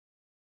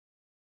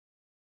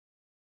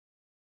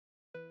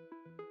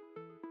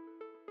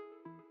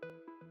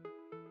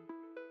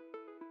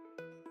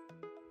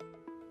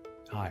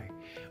Hi,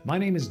 my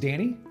name is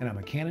Danny and I'm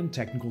a Canon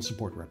Technical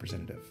Support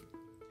Representative.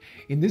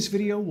 In this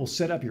video, we'll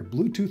set up your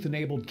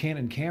Bluetooth-enabled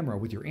Canon camera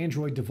with your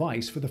Android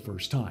device for the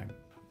first time.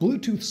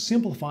 Bluetooth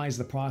simplifies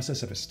the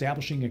process of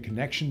establishing a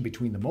connection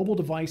between the mobile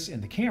device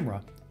and the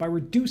camera by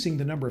reducing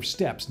the number of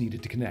steps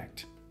needed to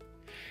connect.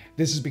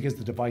 This is because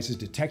the devices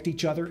detect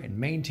each other and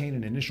maintain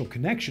an initial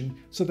connection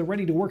so they're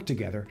ready to work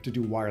together to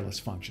do wireless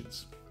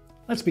functions.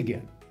 Let's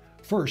begin.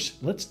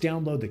 First, let's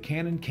download the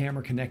Canon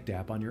Camera Connect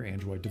app on your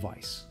Android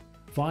device.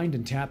 Find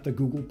and tap the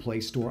Google Play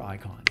Store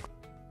icon.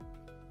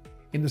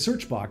 In the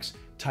search box,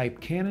 type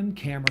Canon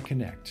Camera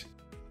Connect.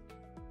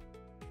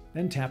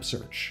 Then tap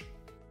Search.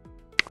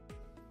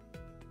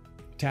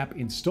 Tap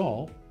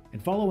Install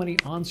and follow any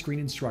on-screen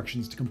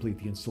instructions to complete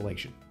the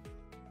installation.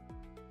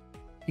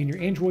 In your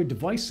Android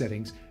device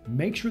settings,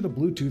 make sure the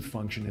Bluetooth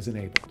function is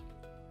enabled.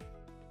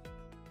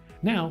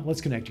 Now,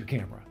 let's connect your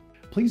camera.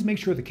 Please make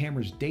sure the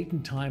camera's date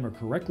and time are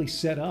correctly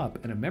set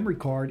up and a memory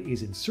card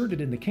is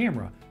inserted in the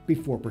camera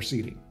before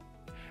proceeding.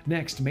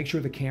 Next, make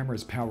sure the camera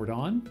is powered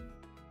on,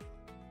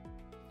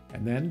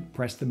 and then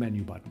press the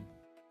menu button.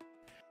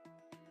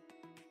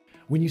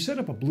 When you set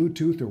up a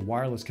Bluetooth or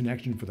wireless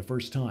connection for the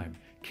first time,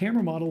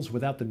 camera models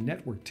without the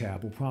Network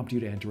tab will prompt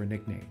you to enter a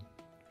nickname.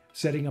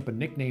 Setting up a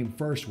nickname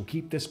first will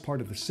keep this part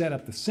of the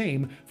setup the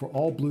same for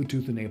all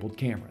Bluetooth-enabled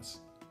cameras.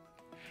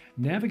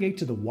 Navigate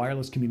to the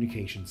Wireless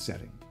Communications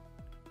setting,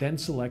 then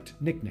select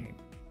Nickname.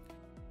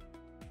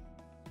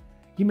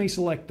 You may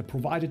select the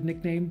provided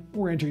nickname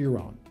or enter your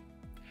own.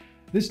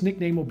 This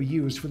nickname will be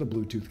used for the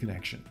Bluetooth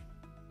connection.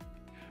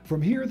 From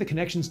here, the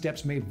connection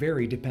steps may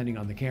vary depending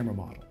on the camera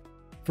model.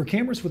 For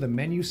cameras with a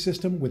menu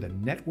system with a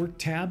Network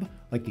tab,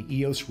 like the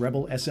EOS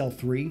Rebel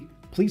SL3,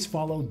 please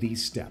follow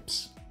these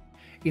steps.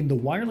 In the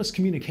wireless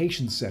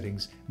communications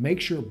settings,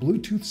 make sure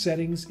Bluetooth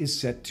settings is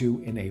set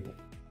to Enable.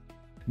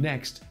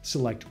 Next,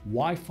 select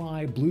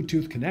Wi-Fi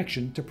Bluetooth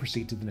connection to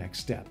proceed to the next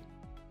step.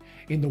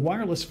 In the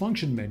wireless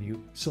function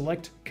menu,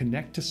 select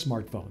Connect to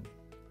Smartphone.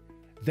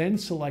 Then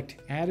select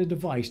Add a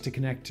device to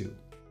connect to.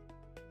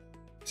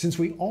 Since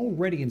we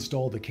already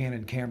installed the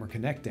Canon Camera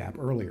Connect app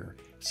earlier,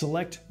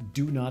 select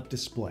Do Not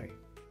Display.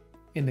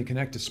 In the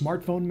Connect to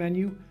Smartphone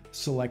menu,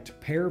 select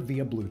Pair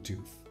via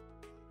Bluetooth.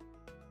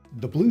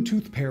 The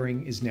Bluetooth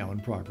pairing is now in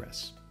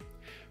progress.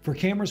 For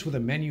cameras with a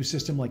menu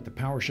system like the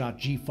PowerShot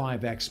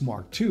G5X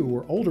Mark II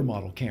or older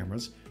model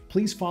cameras,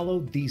 please follow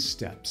these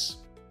steps.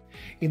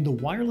 In the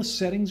wireless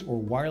settings or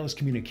wireless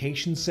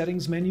communications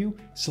settings menu,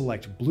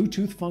 select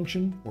Bluetooth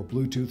function or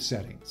Bluetooth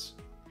settings.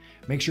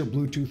 Make sure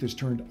Bluetooth is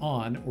turned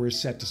on or is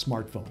set to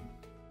smartphone.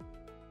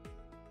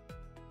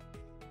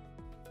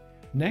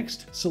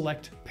 Next,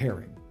 select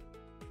Pairing.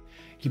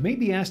 You may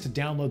be asked to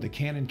download the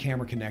Canon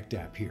Camera Connect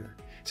app here.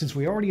 Since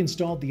we already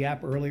installed the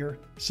app earlier,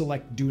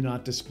 select Do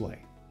Not Display.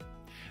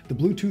 The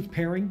Bluetooth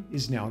pairing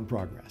is now in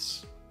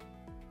progress.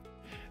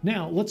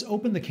 Now, let's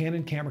open the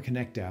Canon Camera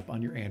Connect app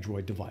on your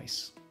Android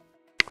device.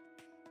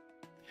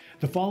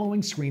 The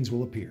following screens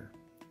will appear.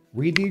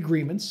 Read the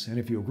agreements, and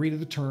if you agree to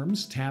the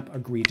terms, tap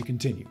Agree to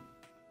Continue.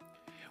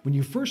 When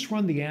you first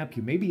run the app,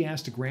 you may be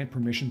asked to grant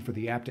permission for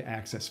the app to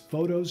access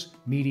photos,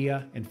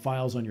 media, and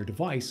files on your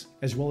device,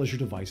 as well as your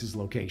device's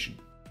location.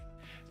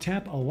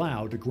 Tap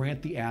Allow to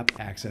grant the app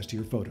access to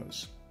your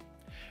photos.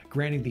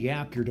 Granting the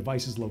app your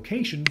device's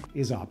location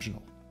is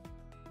optional.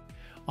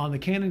 On the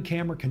Canon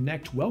Camera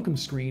Connect welcome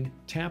screen,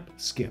 tap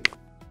Skip.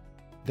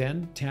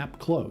 Then tap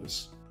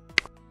Close.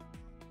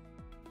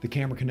 The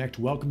Camera Connect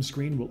welcome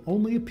screen will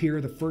only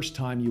appear the first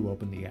time you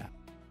open the app.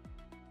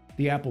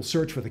 The app will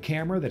search for the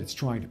camera that it's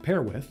trying to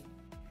pair with,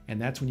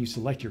 and that's when you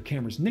select your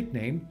camera's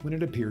nickname when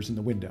it appears in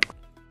the window.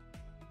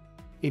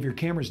 If your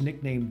camera's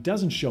nickname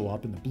doesn't show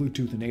up in the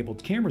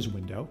Bluetooth-enabled cameras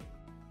window,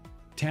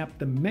 tap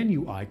the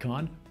menu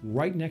icon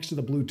right next to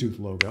the Bluetooth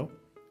logo,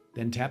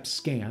 then tap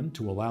Scan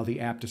to allow the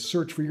app to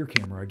search for your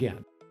camera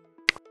again.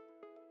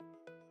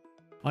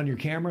 On your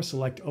camera,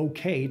 select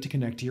OK to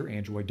connect to your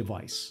Android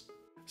device.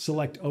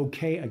 Select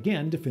OK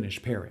again to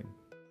finish pairing.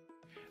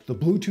 The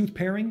Bluetooth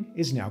pairing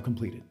is now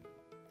completed.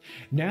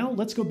 Now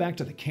let's go back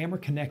to the Camera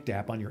Connect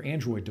app on your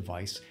Android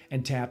device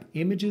and tap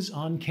Images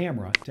on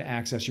Camera to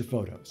access your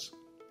photos.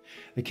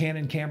 The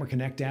Canon Camera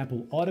Connect app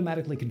will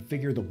automatically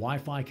configure the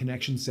Wi-Fi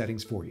connection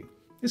settings for you.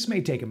 This may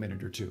take a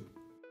minute or two.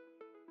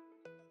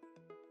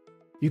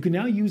 You can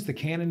now use the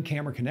Canon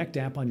Camera Connect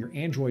app on your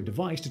Android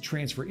device to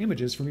transfer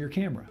images from your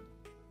camera.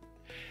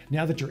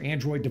 Now that your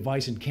Android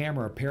device and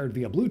camera are paired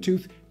via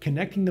Bluetooth,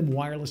 connecting them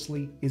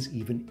wirelessly is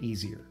even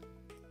easier.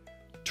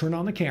 Turn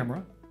on the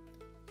camera,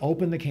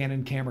 open the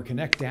Canon Camera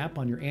Connect app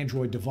on your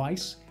Android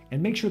device,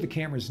 and make sure the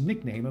camera's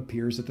nickname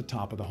appears at the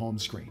top of the home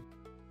screen.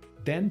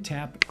 Then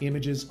tap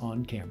Images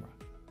on Camera.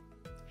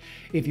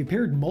 If you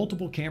paired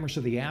multiple cameras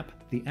to the app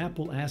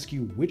will ask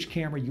you which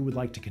camera you would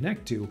like to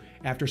connect to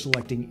after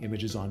selecting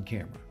Images on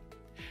Camera.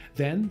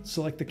 Then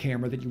select the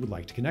camera that you would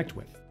like to connect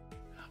with.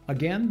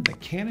 Again, the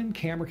Canon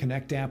Camera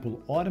Connect app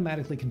will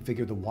automatically configure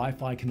the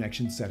Wi-Fi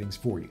connection settings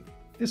for you.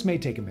 This may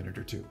take a minute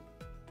or two.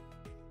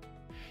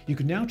 You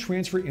can now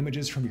transfer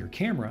images from your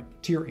camera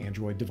to your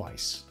Android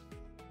device.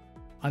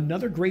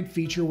 Another great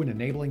feature when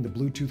enabling the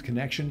Bluetooth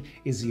connection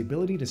is the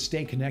ability to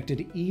stay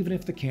connected even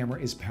if the camera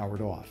is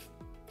powered off.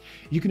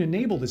 You can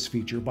enable this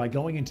feature by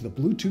going into the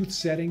Bluetooth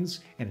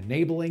settings and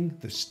enabling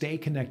the Stay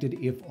Connected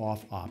If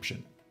Off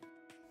option.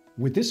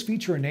 With this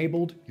feature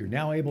enabled, you're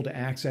now able to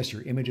access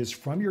your images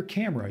from your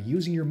camera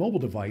using your mobile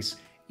device,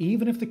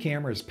 even if the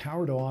camera is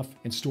powered off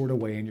and stored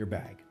away in your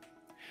bag.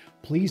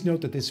 Please note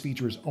that this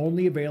feature is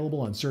only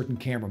available on certain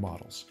camera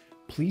models.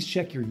 Please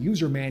check your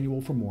user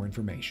manual for more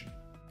information.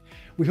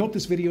 We hope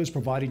this video has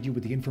provided you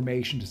with the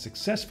information to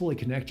successfully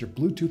connect your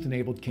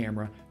Bluetooth-enabled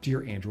camera to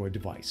your Android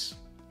device.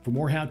 For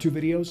more how-to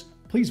videos,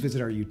 please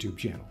visit our YouTube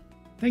channel.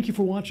 Thank you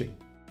for watching.